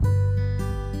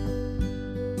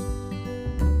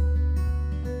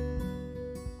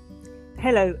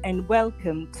Hello and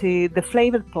welcome to the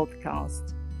Flavoured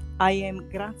podcast. I am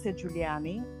Grazia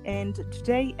Giuliani, and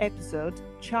today's episode,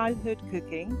 childhood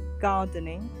cooking,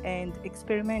 gardening and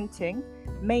experimenting,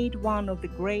 made one of the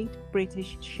great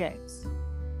British chefs,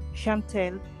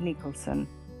 Chantelle Nicholson.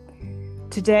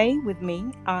 Today with me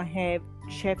I have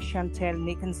Chef Chantelle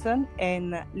Nicholson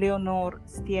and Leonor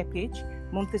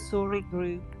Stjepic, Montessori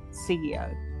Group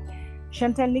CEO.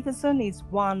 Chantelle Nicholson is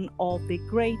one of the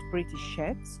great British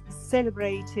chefs,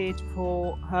 celebrated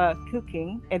for her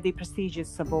cooking at the prestigious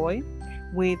Savoy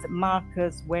with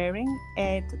Marcus Waring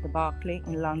at the Barclay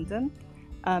in London,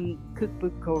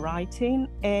 cookbook co-writing,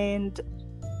 and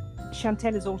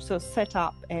Chantelle is also set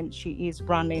up and she is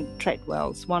running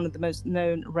Treadwell's, one of the most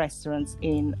known restaurants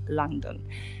in London.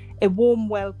 A warm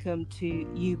welcome to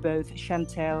you both,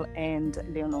 Chantelle and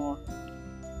Leonor.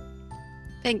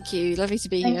 Thank you. Lovely to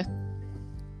be here.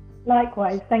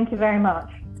 Likewise. Thank you very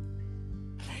much.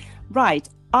 Right.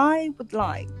 I would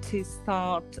like to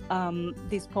start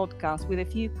this podcast with a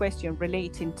few questions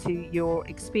relating to your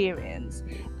experience.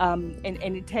 And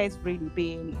it has really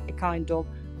been a kind of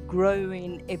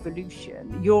growing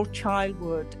evolution. Your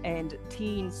childhood and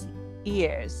teens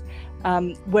years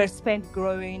were spent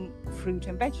growing fruit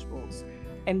and vegetables.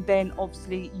 And then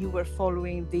obviously you were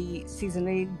following the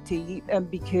seasonality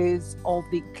because of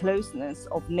the closeness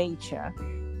of nature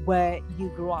where you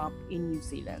grew up in New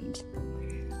Zealand.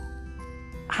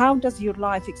 How does your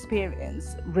life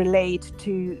experience relate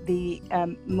to the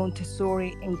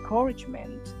Montessori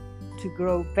encouragement to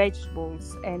grow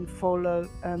vegetables and follow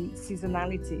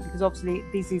seasonality? Because obviously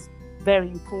this is very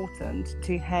important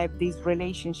to have this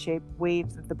relationship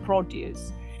with the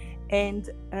produce. And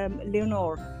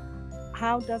Leonor,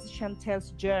 how does Chantelle's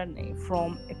journey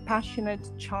from a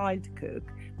passionate child cook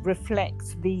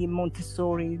reflects the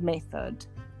Montessori method?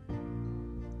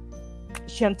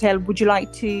 Chantelle, would you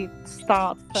like to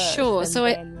start first? Sure.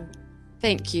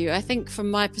 Thank you. I think from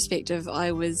my perspective,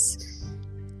 it was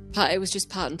just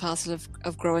part and parcel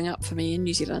of growing up for me in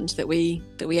New Zealand that we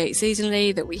ate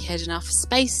seasonally, that we had enough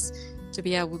space to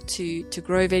be able to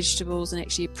grow vegetables and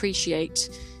actually appreciate,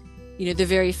 the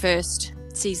very first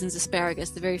season's asparagus,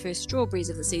 the very first strawberries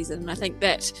of the season. And I think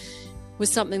that was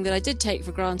something that I did take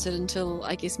for granted until,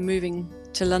 I guess, moving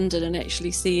to London and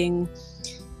actually seeing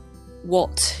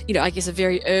what, a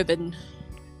very urban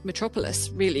metropolis,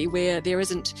 really, where there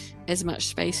isn't as much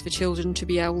space for children to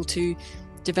be able to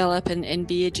develop and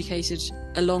be educated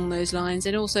along those lines,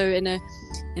 and also in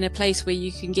a place where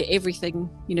you can get everything,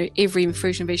 every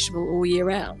fruit and vegetable all year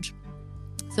round.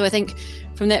 So I think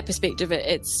from that perspective,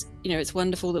 it's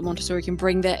wonderful that Montessori can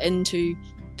bring that into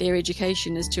their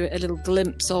education as to a little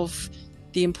glimpse of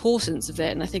the importance of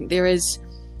that. And I think there is,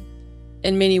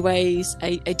 in many ways,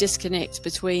 a disconnect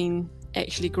between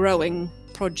actually growing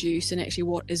produce and actually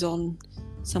what is on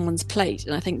someone's plate.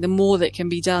 And I think the more that can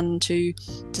be done to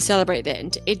celebrate that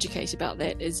and to educate about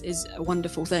that is a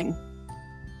wonderful thing.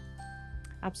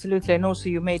 Absolutely. And also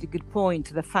you made a good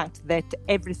point, the fact that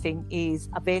everything is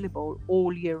available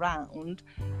all year round.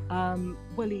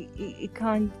 It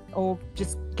kind of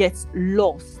just gets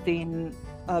lost in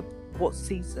what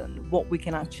season, what we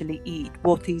can actually eat,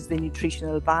 what is the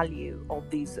nutritional value of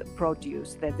these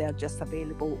produce, that they're just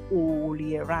available all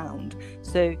year round.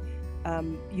 So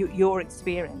your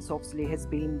experience obviously has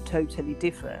been totally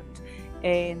different,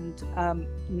 and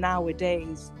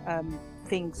nowadays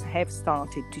things have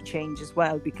started to change as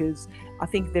well, because I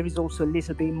think there is also a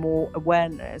little bit more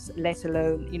awareness, let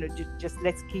alone, just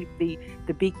let's keep the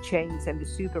big chains and the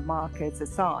supermarkets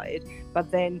aside.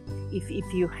 But then if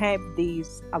you have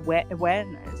these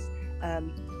awareness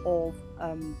of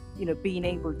being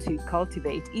able to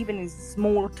cultivate, even in a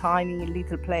small, tiny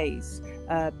little place,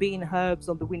 being herbs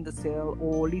on the windowsill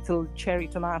or little cherry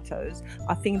tomatoes,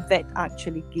 I think that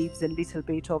actually gives a little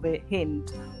bit of a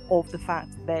hint of the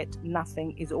fact that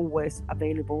nothing is always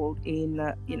available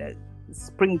in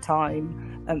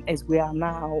springtime as we are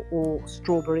now, or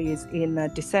strawberries in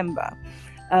December.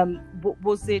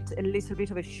 Was it a little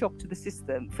bit of a shock to the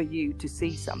system for you to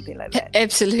see something like that?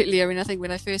 Absolutely. I mean, I think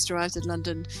when I first arrived in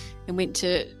London and went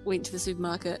to the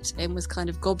supermarket and was kind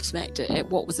of gobsmacked at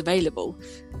what was available,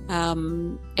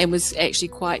 and was actually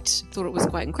thought it was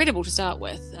quite incredible to start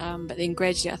with. But then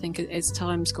gradually, I think as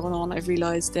time's gone on, I've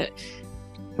realised that,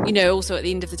 also at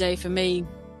the end of the day for me,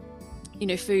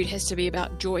 food has to be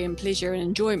about joy and pleasure and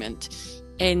enjoyment.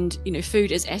 And,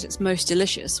 food is at its most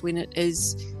delicious when it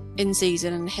is in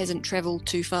season and hasn't travelled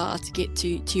too far to get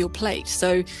to your plate.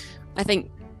 So I think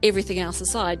everything else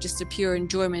aside, just a pure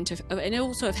enjoyment of and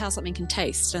also of how something can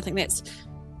taste. And I think that's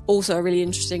also a really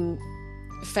interesting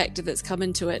factor that's come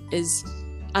into it, is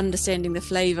understanding the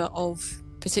flavour of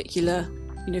particular,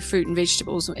 fruit and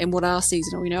vegetables and what are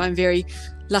seasonal. I'm very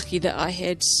lucky that I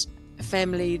had a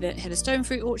family that had a stone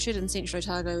fruit orchard in Central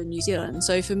Otago in New Zealand.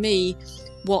 So for me,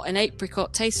 what an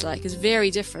apricot tastes like is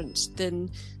very different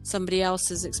than somebody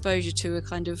else's exposure to a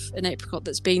kind of an apricot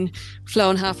that's been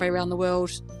flown halfway around the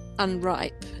world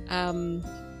unripe.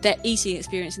 That eating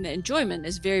experience and that enjoyment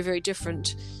is very, very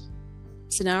different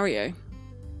scenario.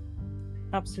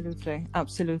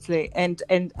 Absolutely.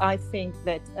 And I think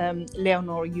that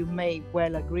Leonor, you may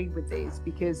well agree with this,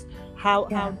 because how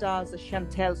does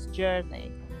Chantelle's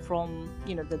journey from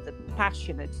the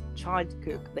passionate child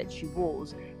cook that she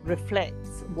was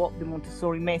reflects what the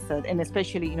Montessori method, and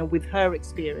especially with her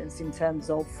experience in terms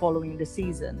of following the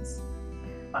seasons?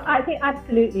 I think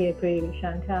absolutely agree with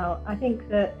Chantelle. I think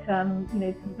that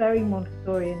it's very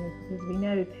Montessorian, as we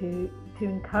know, to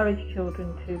encourage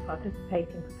children to participate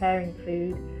in preparing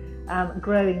food,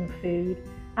 growing food.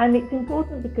 And it's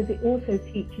important because it also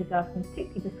teaches us, and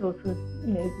particularly the sort of,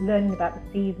 learning about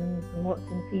the seasons and what's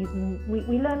in season,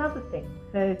 we learn other things.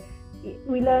 So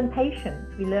we learn patience,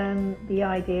 we learn the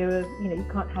idea of, you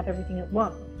can't have everything at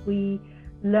once. We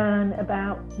learn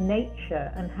about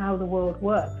nature and how the world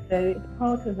works. So it's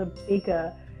part of a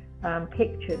bigger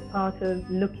picture, it's part of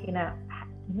looking at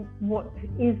what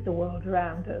is the world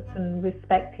around us and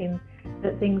respecting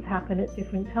that things happen at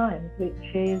different times,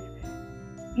 which is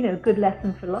a good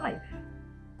lesson for life.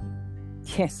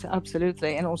 Yes,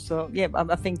 absolutely. And also,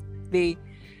 I think the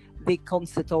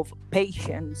concept of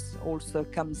patience also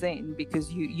comes in,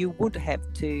 because you would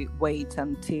have to wait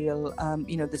until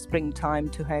the springtime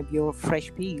to have your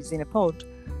fresh peas in a pod.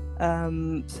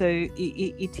 So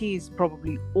it is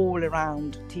probably all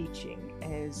around teaching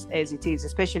as it is,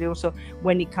 especially also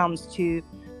when it comes to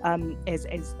as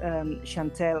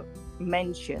Chantelle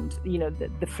mentioned,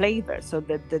 the flavor, so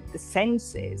the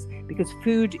senses, because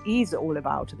food is all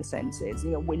about the senses.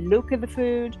 We look at the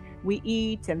food, we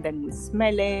eat, and then we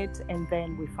smell it, and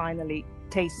then we finally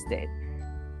taste it.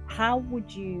 How would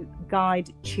you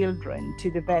guide children to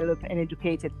develop an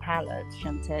educated palate,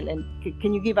 Chantelle? And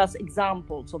can you give us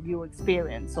examples of your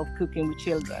experience of cooking with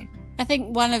children? I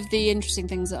think one of the interesting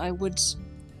things that I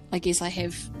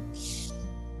have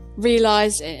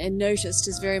realised and noticed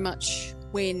is very much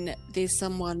when there's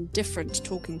someone different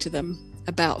talking to them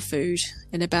about food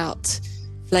and about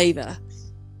flavour,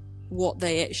 what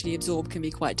they actually absorb can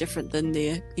be quite different than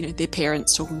their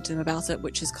parents talking to them about it,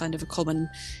 which is kind of a common,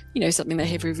 something they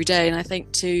have every day. And I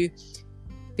think to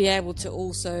be able to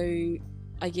also,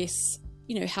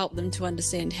 help them to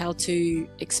understand how to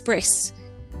express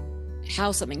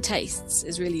how something tastes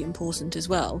is really important as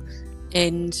well.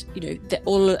 And,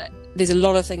 there's a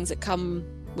lot of things that come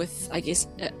with,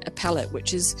 a palate,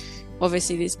 which is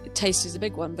obviously taste is a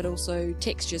big one, but also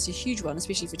texture is a huge one,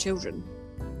 especially for children.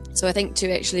 So I think to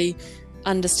actually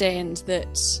understand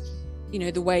that,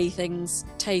 the way things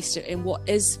taste and what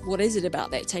is it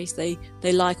about that taste they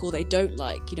like or they don't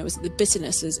like. Is it the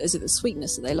bitterness? Is it the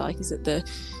sweetness that they like? Is it the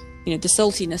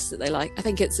saltiness that they like? I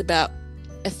think it's about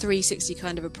a 360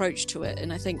 kind of approach to it.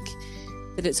 And I think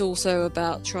that it's also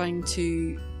about trying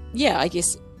to,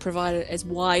 provide as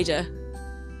wider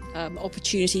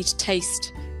opportunity to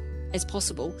taste as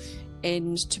possible,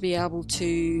 and to be able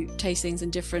to taste things in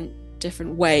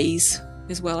different ways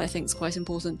as well. I think is quite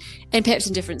important, and perhaps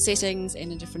in different settings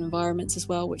and in different environments as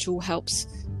well, which all helps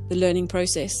the learning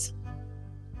process.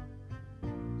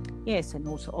 Yes, and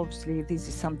also obviously this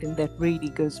is something that really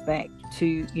goes back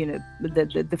to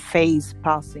the phase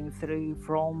passing through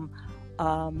from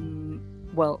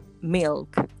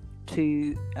milk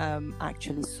to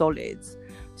actually solids.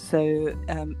 So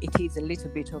it is a little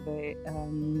bit of a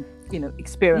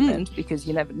experiment, because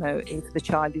you never know if the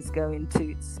child is going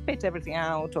to spit everything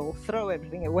out or throw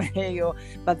everything away,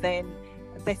 but then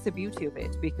that's the beauty of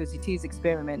it, because it is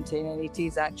experimenting, and it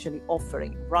is actually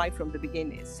offering right from the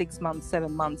beginning, 6 months,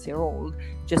 7 months year old,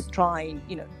 just trying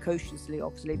cautiously,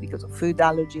 obviously because of food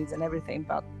allergies and everything,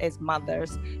 but as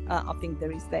mothers I think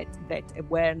there is that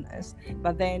awareness.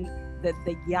 But then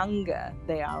the younger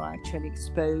they are actually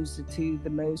exposed to the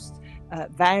most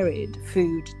varied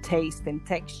food, taste and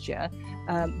texture,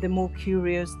 the more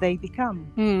curious they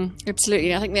become.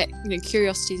 Absolutely. I think that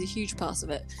curiosity is a huge part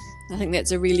of it. I think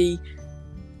that's a really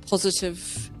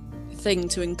positive thing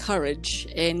to encourage.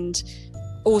 And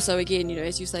also, again,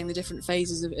 as you're saying, the different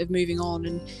phases of moving on,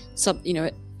 and some,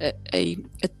 a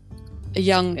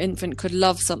young infant could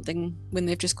love something when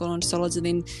they've just gone on to solids, and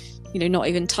then not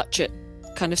even touch it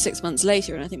kind of 6 months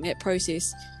later. And I think that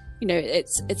process,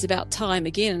 it's about time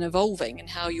again and evolving, and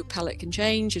how your palate can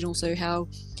change, and also how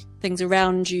things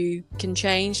around you can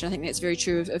change. And I think that's very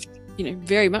true of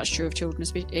very much true of children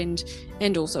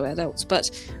and also adults. But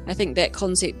I think that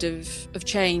concept of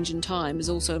change and time is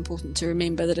also important to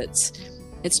remember, that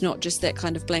it's not just that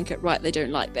kind of blanket, right, they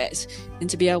don't like that, and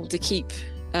to be able to keep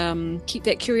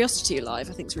that curiosity alive,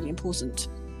 I think is really important.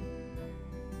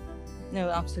 No,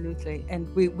 absolutely.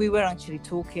 And we were actually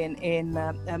talking in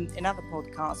another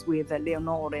podcast with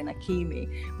Leonor and Akimi.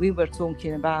 We were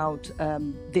talking about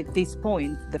this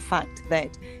point, the fact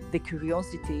that the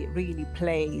curiosity really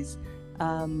plays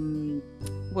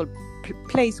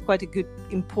quite a good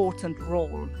important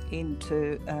role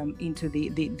into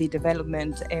the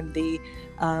development and the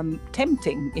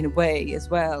tempting in a way as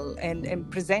well, and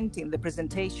the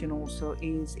presentation also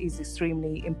is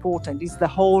extremely important. It's the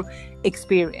whole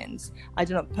experience. I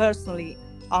don't know, personally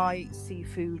I see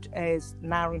food as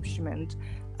nourishment,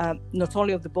 not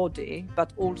only of the body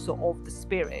but also of the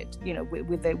spirit,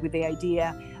 with the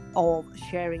idea of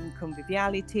sharing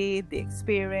conviviality, the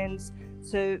experience.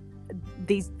 So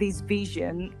this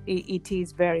vision, it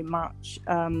is very much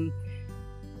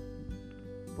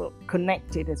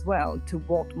connected as well to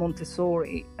what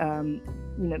Montessori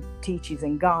teaches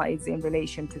and guides in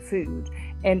relation to food.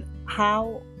 And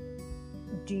how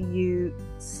do you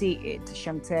see it,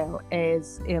 Chantelle,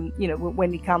 as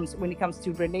when it comes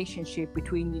to relationship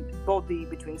between body,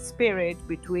 between spirit,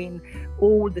 between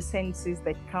all the senses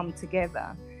that come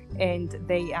together, and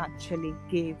they actually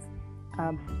give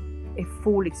a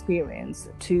full experience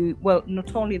to,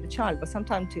 not only the child but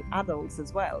sometimes to adults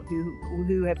as well,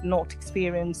 who have not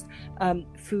experienced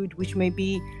food, which may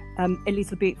be a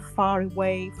little bit far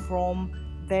away from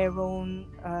their own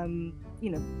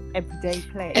everyday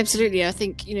play. Absolutely. I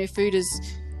think food is,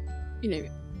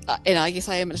 and I guess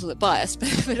I am a little bit biased,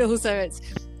 but also it's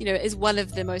is one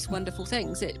of the most wonderful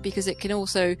things, because it can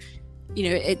also,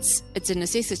 it's a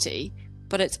necessity,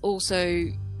 but it's also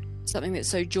something that's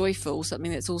so joyful,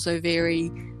 something that's also very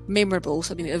memorable,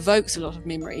 something that evokes a lot of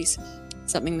memories,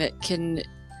 something that can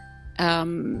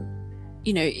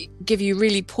give you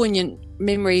really poignant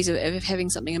memories of having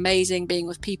something amazing, being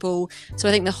with people. So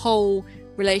I think the whole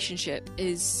relationship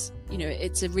is,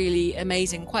 it's a really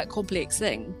amazing, quite complex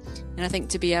thing. And I think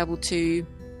to be able to,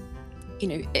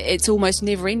 it's almost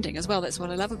never ending as well. That's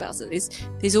what I love about it.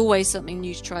 There's always something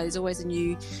new to try. There's always a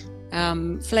new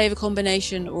flavor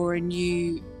combination, or a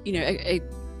new, a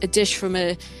dish from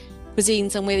a cuisine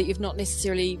somewhere that you've not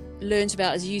necessarily learned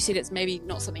about. As you said, it's maybe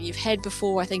not something you've had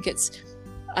before.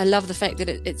 I love the fact that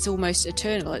it's almost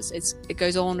eternal. It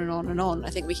goes on and on and on. I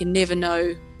think we can never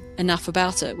know enough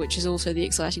about it, which is also the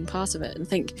exciting part of it. And I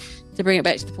think, to bring it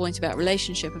back to the point about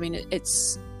relationship, I mean, it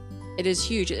is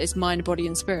huge. It's mind, body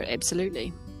and spirit.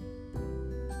 Absolutely.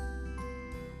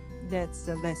 That's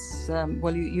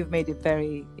you've made it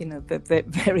very,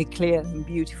 very clear and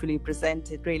beautifully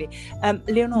presented, really.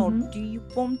 Leonor, do you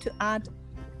want to add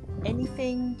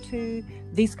anything to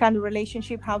this kind of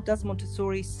relationship? How does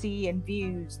Montessori see and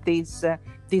views this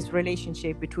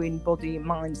relationship between body,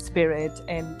 mind, spirit,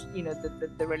 and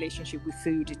the relationship with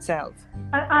food itself?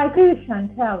 I agree with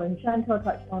Chantelle, and Chantelle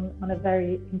touched on a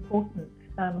very important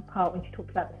part when she talked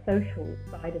about the social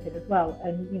side of it as well.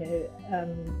 And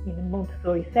in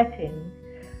Montessori settings,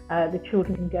 the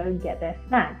children can go and get their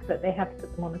snacks, but they have to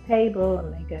put them on the table,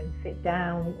 and they go and sit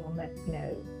down on the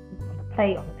on the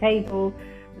plate on the table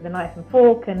with a knife and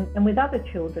fork, and with other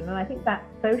children. And I think that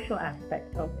social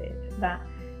aspect of it, that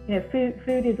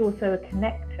food is also a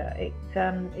connector.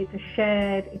 It's a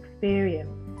shared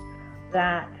experience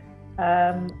that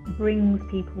brings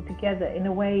people together in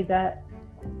a way that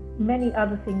many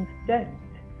other things don't.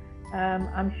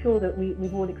 I'm sure that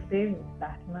we've all experienced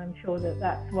that, and I'm sure that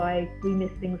that's why we miss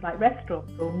things like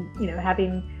restaurants, or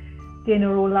having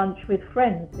dinner or lunch with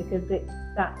friends, because it's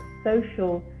that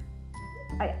social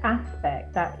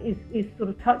aspect that is sort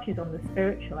of touches on the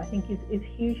spiritual. I think is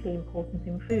hugely important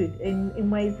in food in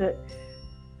ways that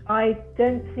I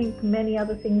don't think many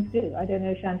other things do. I don't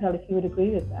know, Chantelle, if you would agree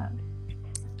with that.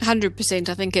 100%.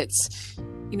 I think it's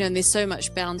and there's so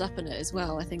much bound up in it as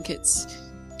well. I think it's,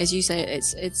 as you say,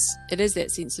 it is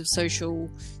that sense of social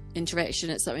interaction.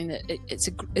 It's something that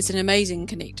it's an amazing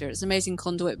connector. It's an amazing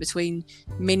conduit between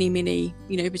many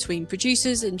between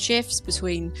producers and chefs,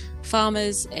 between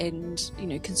farmers and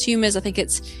consumers. I think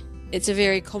it's a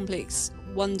very complex,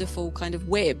 wonderful kind of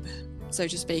web, so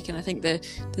to speak. And I think the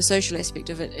social aspect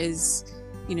of it is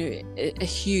a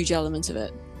huge element of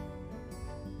it.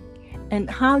 And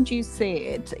how do you see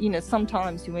it?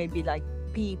 Sometimes you may be like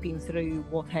peeping through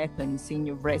what happens in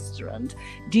your restaurant.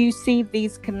 Do you see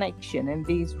this connection and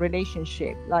this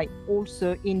relationship, like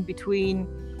also in between,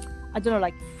 I don't know,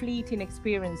 like fleeting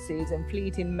experiences and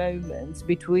fleeting moments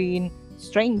between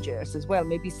strangers as well,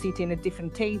 maybe sitting at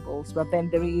different tables, but then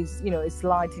there is, a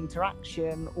slight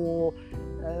interaction or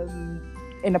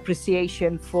an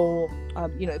appreciation for a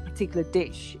particular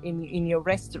dish in your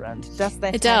restaurant. Does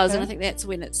that it does, and I think that's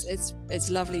when it's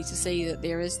lovely to see that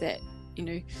there is that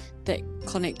that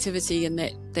connectivity and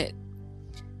that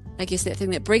I guess that thing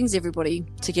that brings everybody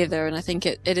together. And I think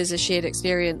it is a shared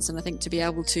experience, and I think to be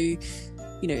able to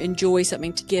enjoy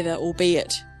something together,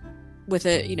 albeit with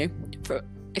for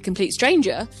a complete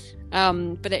stranger,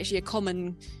 but actually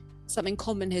something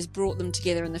common has brought them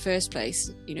together in the first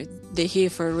place. They're here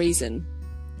for a reason.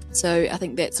 So I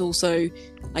think that's also,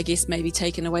 I guess, maybe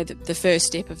taken away the first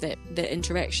step of that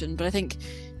interaction. But I think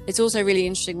it's also really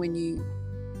interesting when you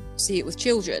see it with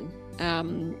children,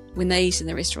 when they eat in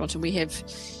the restaurant, and we have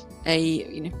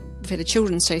we've had a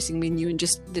children's tasting menu, and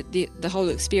just the whole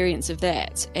experience of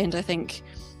that. And I think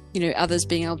others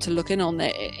being able to look in on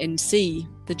that and see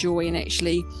the joy, and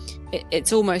actually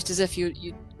it's almost as if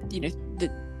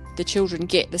the children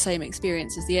get the same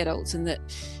experience as the adults, and that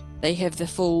they have the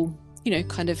full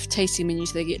kind of tasting menu,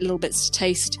 so they get little bits to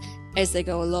taste as they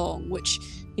go along, which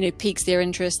piques their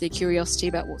interest, their curiosity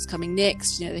about what's coming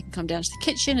next. They can come down to the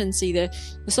kitchen and see the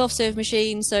soft serve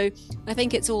machine. So I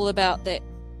think it's all about that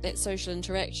social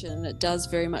interaction, and it does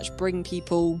very much bring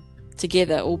people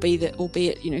together, albeit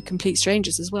complete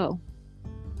strangers as well.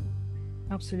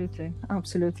 Absolutely.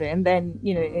 And then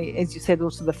as you said,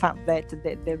 also the fact that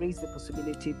there is the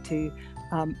possibility to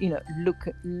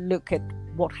look at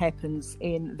what happens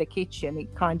in the kitchen.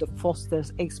 It kind of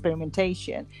fosters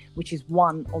experimentation, which is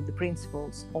one of the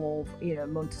principles of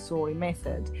Montessori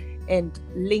method. And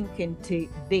linking to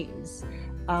this,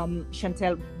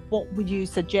 Chantelle, what would you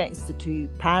suggest to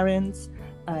parents,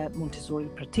 Montessori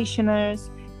practitioners,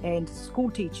 and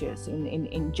school teachers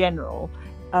in general?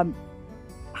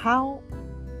 How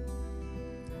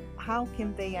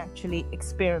can they actually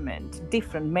experiment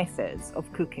different methods of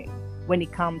cooking when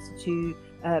it comes to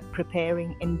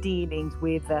preparing and dealing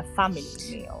with family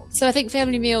meals? So I think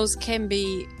family meals can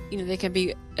be, they can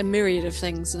be a myriad of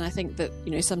things, and I think that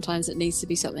sometimes it needs to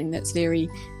be something that's very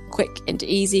quick and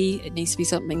easy. It needs to be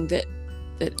something that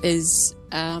is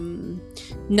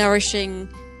nourishing.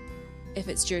 If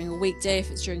it's during a weekday,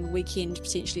 if it's during a weekend,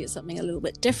 potentially it's something a little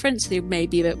bit different. So there may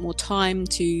be a bit more time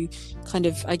to kind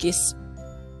of, I guess,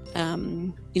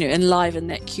 enliven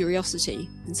that curiosity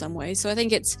in some ways. So I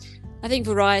think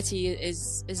variety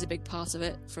is a big part of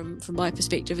it from my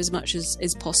perspective, as much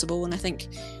as possible. And I think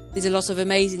there's a lot of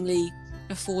amazingly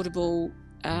affordable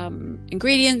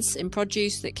ingredients in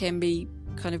produce that can be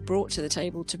kind of brought to the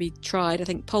table to be tried. I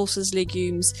think pulses,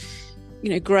 legumes,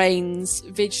 grains,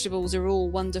 vegetables are all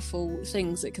wonderful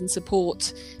things that can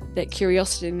support that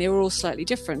curiosity, and they're all slightly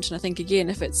different. And I think, again,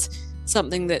 if it's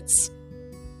something that's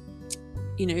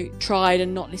tried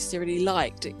and not necessarily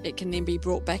liked, it can then be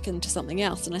brought back into something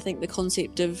else. And I think the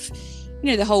concept of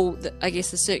the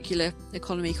circular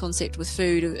economy concept with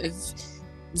food, of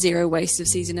zero waste, of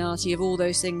seasonality, of all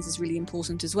those things is really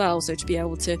important as well. So to be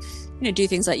able to do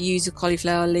things like use the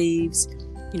cauliflower leaves,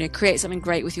 create something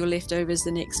great with your leftovers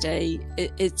the next day,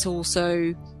 it's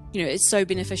also it's so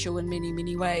beneficial in many,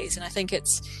 many ways. And I think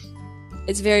it's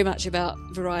very much about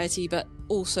variety, but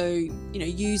also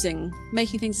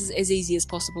making things as easy as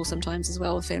possible sometimes as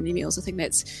well with family meals. I think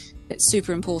that's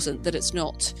super important, that it's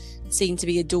not seen to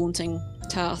be a daunting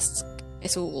task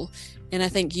at all. And I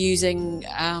think using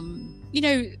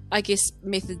I guess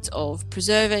methods of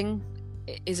preserving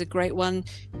is a great one.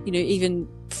 Even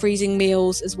freezing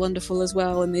meals is wonderful as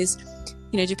well. And there's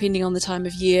depending on the time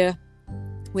of year,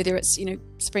 whether it's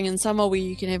spring and summer where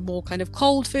you can have more kind of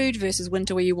cold food versus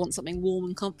winter where you want something warm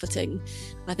and comforting.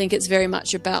 I think it's very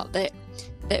much about that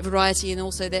variety, and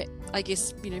also that, I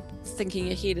guess,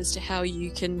 thinking ahead as to how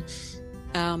you can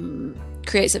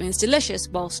create something that's delicious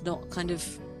whilst not kind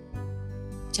of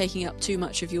taking up too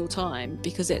much of your time,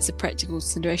 because that's a practical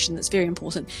consideration that's very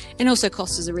important. And also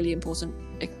cost is a really important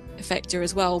factor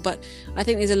as well. But I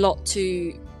think there's a lot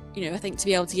to I think to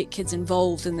be able to get kids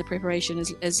involved in the preparation,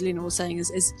 as Leonor was saying,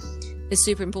 is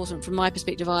super important. From my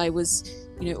perspective, I was,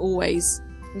 always,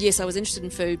 yes, I was interested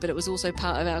in food, but it was also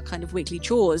part of our kind of weekly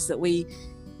chores that we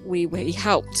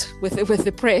helped with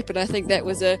the prep. And I think that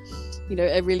was a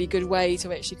really good way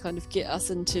to actually kind of get us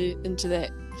into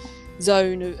that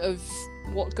zone of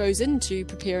what goes into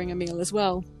preparing a meal as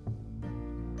well.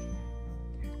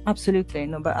 Absolutely.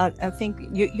 No, but I think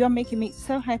you're making me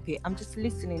so happy. I'm just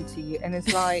listening to you, and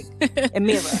it's like a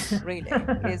mirror, really.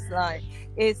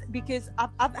 It's because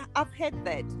I've had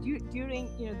that during,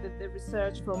 the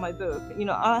research for my book.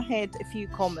 I had a few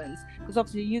comments, because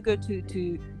obviously you go to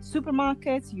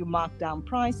supermarkets, you mark down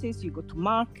prices, you go to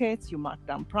markets, you mark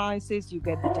down prices, you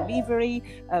get the delivery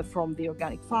from the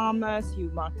organic farmers, you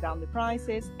mark down the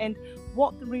prices. And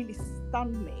what really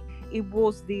stunned me, it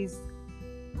was this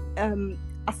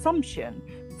assumption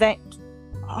that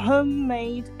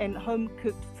homemade and home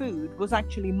cooked food was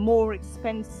actually more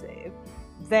expensive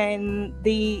than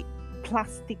the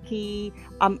plasticky,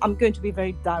 I'm going to be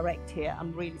very direct here,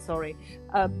 I'm really sorry,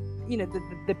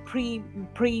 the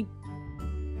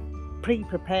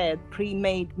pre-prepared,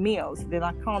 pre-made meals that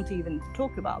I can't even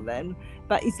talk about them,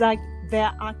 but it's like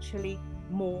they're actually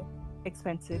more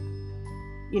expensive.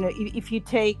 If you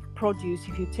take produce,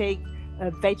 if you take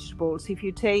vegetables, if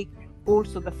you take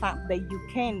also the fact that you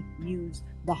can use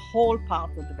the whole part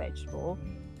of the vegetable,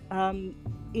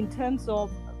 in terms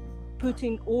of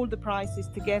putting all the prices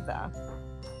together,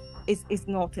 is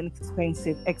not an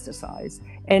expensive exercise.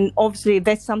 And obviously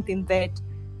that's something that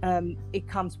it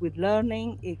comes with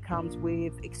learning, it comes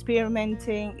with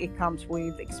experimenting, it comes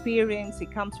with experience,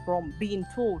 it comes from being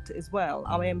taught as well.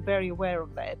 I am very aware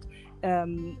of that.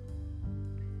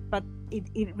 But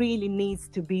it really needs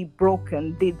to be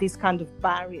broken, this kind of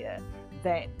barrier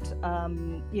that,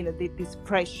 this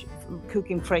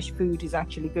cooking fresh food is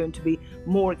actually going to be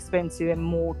more expensive and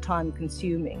more time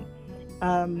consuming.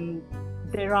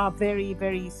 There are very,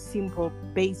 very simple,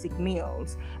 basic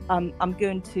meals. I'm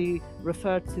going to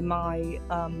refer to my,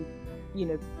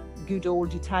 good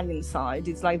old Italian side.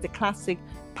 It's like the classic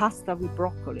pasta with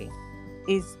broccoli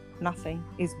is nothing.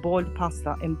 It's boiled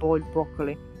pasta and boiled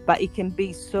broccoli. But it can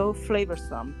be so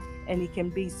flavorsome, and it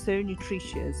can be so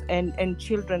nutritious, and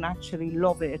children actually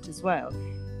love it as well.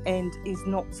 And it's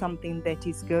not something that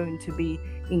is going to be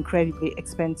incredibly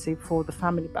expensive for the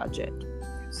family budget.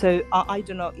 So I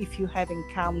don't know if you have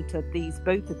encountered these,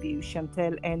 both of you,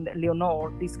 Chantelle and Leonor,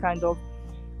 this kind of,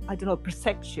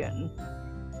 perception.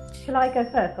 Shall I go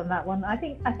first on that one? I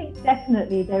think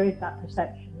definitely there is that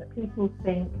perception that people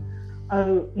think,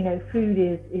 food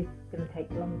is going to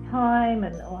take a long time,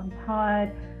 and I'm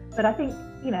tired. But I think,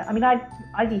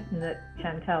 I've eaten at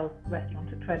Chantelle's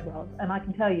restaurant at Treadwell's, and I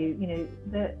can tell you,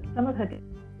 that some of her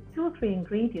 2 or 3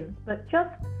 ingredients, but just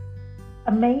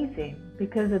amazing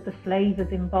because of the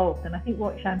flavors involved. And I think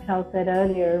what Chantelle said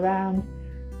earlier around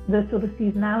the sort of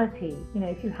seasonality,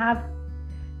 if you have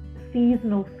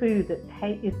seasonal food that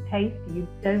is tasty, you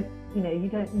don't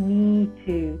need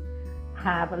to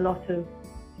have a lot of,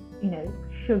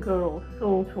 sugar or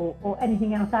salt or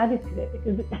anything else added to it,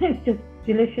 because it's just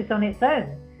delicious on its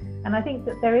own. And I think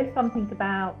that there is something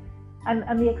about,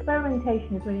 and the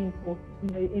experimentation is really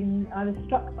important. I was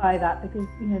struck by that because,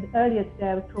 earlier today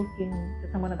I was talking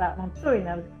to someone about Montessori, and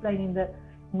I was explaining that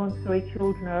Montessori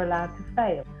children are allowed to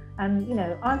fail. And,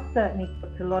 I've certainly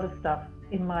cooked a lot of stuff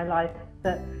in my life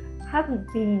that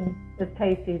hasn't been as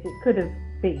tasty as it could have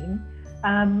been.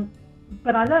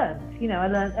 But I learned,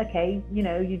 okay,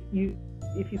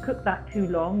 if you cook that too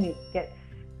long, it gets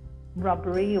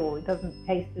rubbery, or it doesn't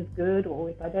taste as good, or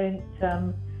if I don't,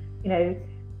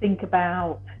 think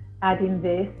about adding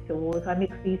this, or if I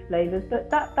mix these flavors. But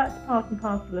that's part and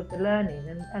parcel of the learning,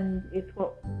 and it's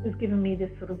what has given me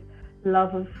this sort of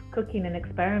love of cooking and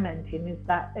experimenting, is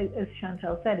that, as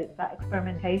Chantelle said, it's that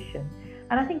experimentation.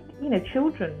 And I think,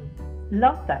 children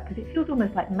love that, because it feels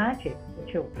almost like magic for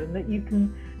children, that you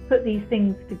can put these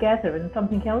things together and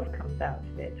something else comes out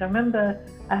of it. I remember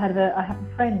I have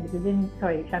a friend who's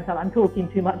sorry, Chantelle, I'm talking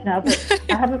too much now, but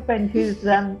I have a friend who's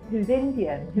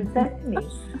Indian, who said to me,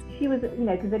 she was,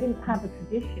 because they didn't have a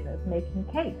tradition of making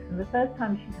cakes, and the first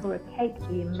time she saw a cake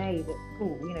being made at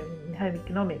school, in home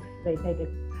economics, they made I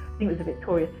think it was a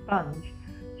Victoria sponge.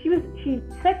 She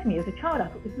said to me, as a child, I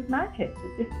thought this was magic,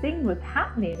 that this thing was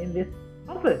happening in this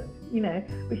oven,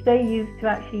 which they used to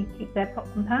actually keep their pots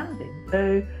and pans in.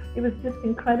 So it was just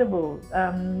incredible,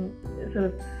 sort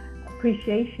of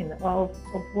appreciation of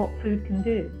what food can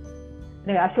do.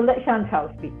 Anyway, I shall let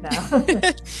Chantelle speak now.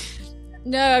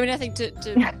 No, I think to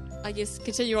I guess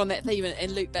continue on that theme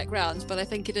and loop back round, but I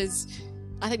think that's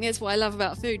what I love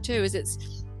about food too, is it's,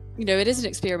 it is an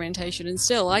experimentation, and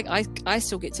still I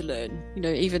still get to learn,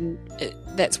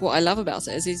 that's what I love about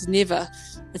it, is there's never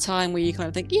a time where you kind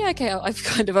of think, yeah, okay,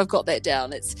 I've got that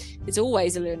down. It's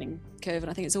always a learning curve, and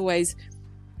I think it's always,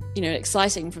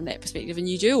 exciting from that perspective, and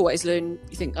you do always learn.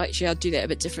 You think, actually, I'll do that a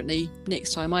bit differently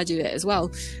next time I do that as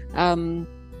well, and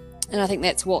I think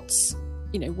that's what's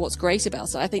great about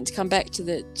it. I think, to come back to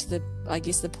the I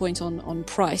guess the point on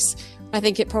price, I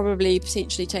think it probably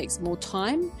potentially takes more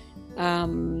time.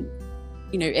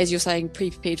 As you're saying,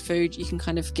 pre-prepared food, you can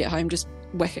kind of get home, just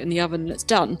whack it in the oven and it's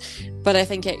done. But I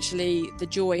think actually the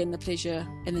joy and the pleasure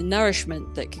and the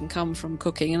nourishment that can come from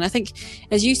cooking, and I think,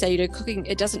 as you say, cooking,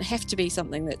 it doesn't have to be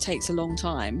something that takes a long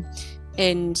time.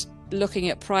 And looking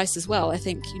at price as well, I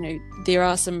think, there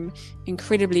are some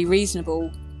incredibly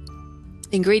reasonable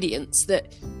ingredients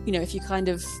that, if you kind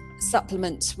of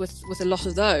supplement with a lot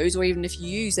of those, or even if you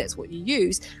use, that's what you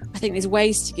use, I think there's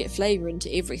ways to get flavour into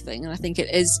everything. And I think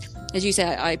it is, as you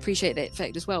say, I appreciate that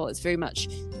fact as well. It's very much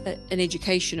an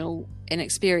educational and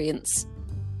experience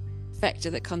factor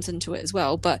that comes into it as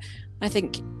well. But I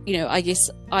think, I guess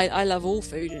I love all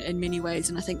food in many ways,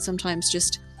 and I think sometimes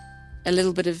just a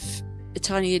little bit of a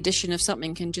tiny addition of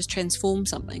something can just transform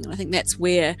something. And I think that's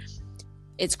where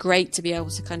it's great to be able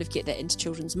to kind of get that into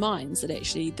children's minds, that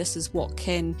actually this is what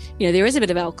can, there is a bit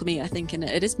of alchemy, I think, in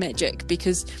it. It is magic,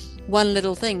 because one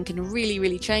little thing can really,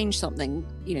 really change something,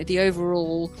 the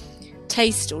overall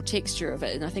taste or texture of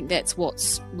it. And I think that's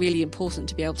what's really important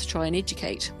to be able to try and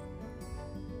educate.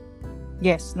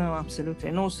 Yes, no, absolutely.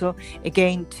 And also,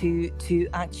 again, to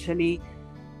actually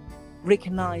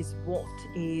recognize what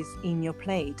is in your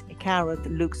plate. A carrot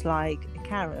looks like a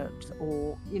carrot,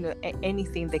 or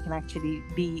anything that can actually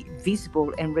be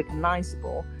visible and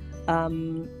recognizable.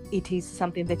 It is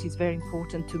something that is very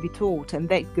important to be taught, and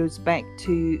that goes back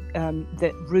to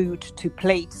the root to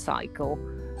plate cycle.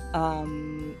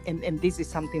 And this is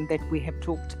something that we have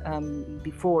talked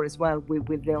before as well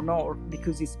with Leonor,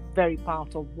 because it's very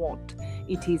part of what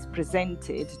it is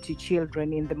presented to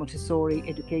children in the Montessori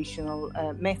educational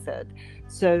method.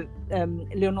 So,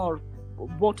 Leonor,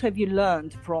 what have you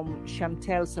learned from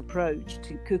Chantelle's approach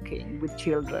to cooking with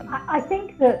children? I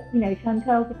think that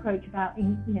Chantelle's approach about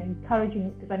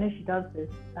encouraging, because I know she does this,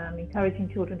 encouraging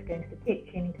children to go into the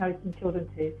kitchen, encouraging children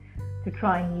to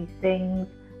try new things.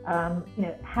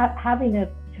 Having a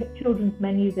children's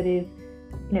menu that is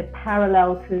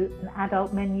parallel to an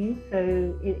adult menu,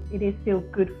 so it is still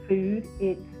good food,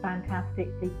 it's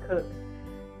fantastically cooked,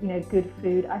 good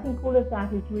food. I think all of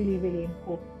that is really, really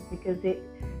important, because it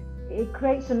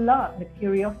creates a love and a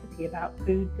curiosity about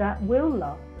food that will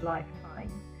last a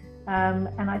lifetime,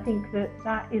 and I think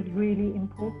that is really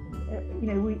important.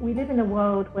 We live in a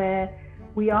world where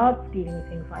we are dealing with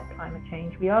things like climate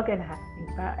change. We are going to have to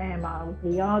think about air miles.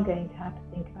 We are going to have to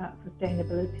think about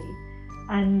sustainability.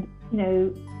 And,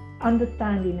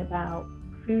 understanding about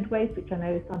food waste, which I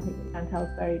know is something that Chantelle's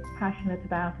very passionate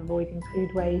about, avoiding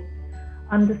food waste,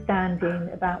 understanding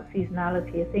about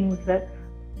seasonality, are things that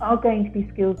are going to be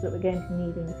skills that we're going to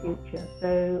need in the future.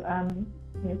 So,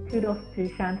 kudos to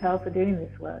Chantelle for doing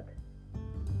this work.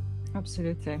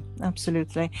 Absolutely.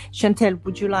 Chantelle,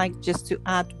 would you like just to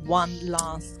add one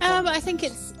last comment? I think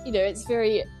it's it's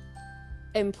very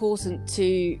important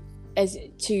to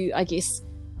I guess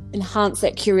enhance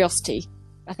that curiosity.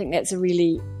 I think that's a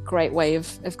really great way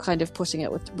of kind of putting it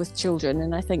with children.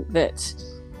 And I think that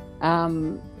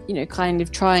kind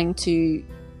of trying to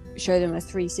show them a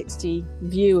 360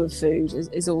 view of food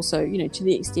is also, to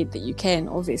the extent that you can,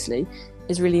 obviously,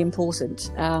 is really important.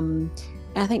 And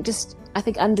I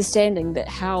think understanding that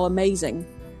how amazing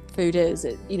food is,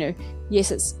 yes,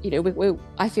 it's,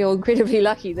 I feel incredibly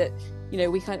lucky that,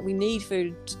 we need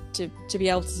food to be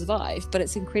able to survive, but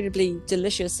it's incredibly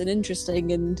delicious and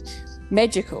interesting and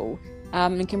magical,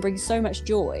 and can bring so much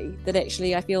joy that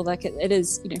actually I feel like it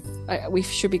is, we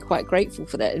should be quite grateful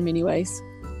for that in many ways.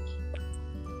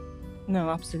 No,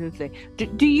 absolutely.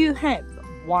 Do you have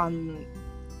one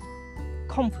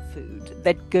comfort food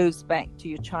that goes back to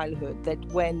your childhood, that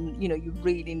when you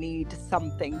really need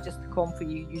something just to comfort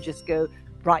you, you just go,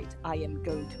 right, I am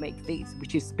going to make this,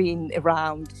 which has been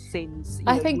around since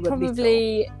I think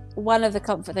probably little. One of the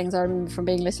comfort things I remember from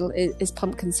being little is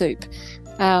pumpkin soup,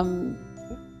 and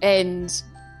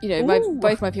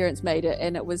both my parents made it,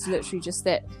 and it was literally just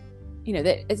that,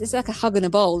 that it's like a hug in a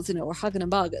bowl, isn't it, or a hug in a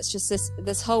mug. It's just this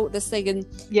thing. And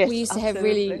yes, we used to have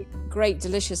really great,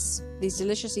 these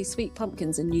deliciously sweet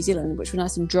pumpkins in New Zealand, which were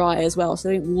nice and dry as well, so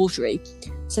they weren't watery,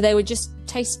 so they would just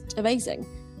taste amazing.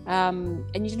 And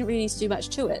you didn't really need to do much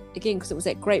to it, again, because it was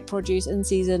that great produce in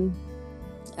season,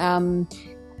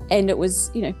 and it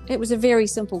was it was a very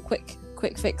simple, quick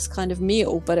fix kind of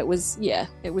meal, but it was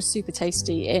super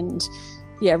tasty and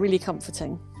really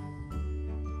comforting.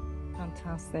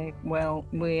 Fantastic. Well,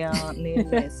 we are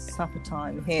nearly supper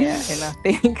time here, and I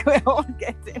think we're all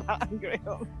getting hungry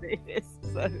on this.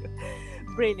 So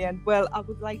brilliant. Well, I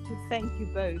would like to thank you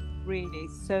both really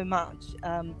so much.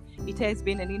 It has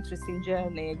been an interesting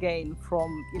journey again from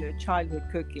childhood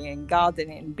cooking and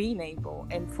gardening, being able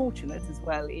and fortunate as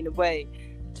well in a way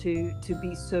to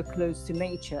be so close to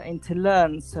nature and to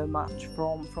learn so much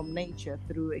from nature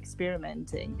through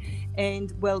experimenting.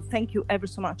 And well, thank you ever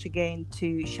so much again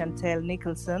to Chantelle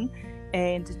Nicholson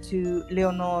and to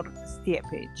Leonor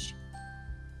Stjepic.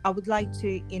 I would like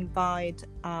to invite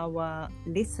our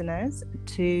listeners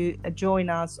to join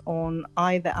us on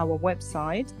either our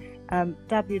website,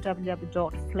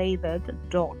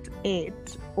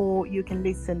 www.flavoured.it, or you can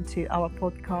listen to our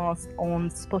podcast on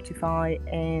Spotify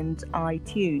and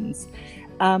iTunes.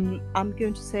 I'm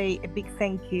going to say a big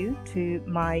thank you to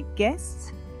my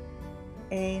guests,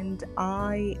 and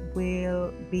I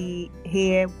will be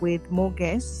here with more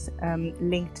guests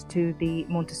linked to the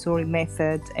Montessori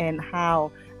method and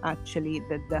how actually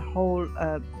the whole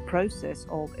process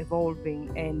of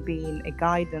evolving and being a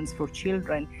guidance for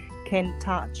children can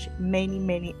touch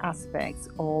many aspects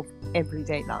of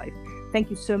everyday life.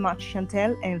 Thank you so much,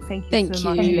 Chantelle, and thank you so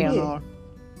much, Leonor.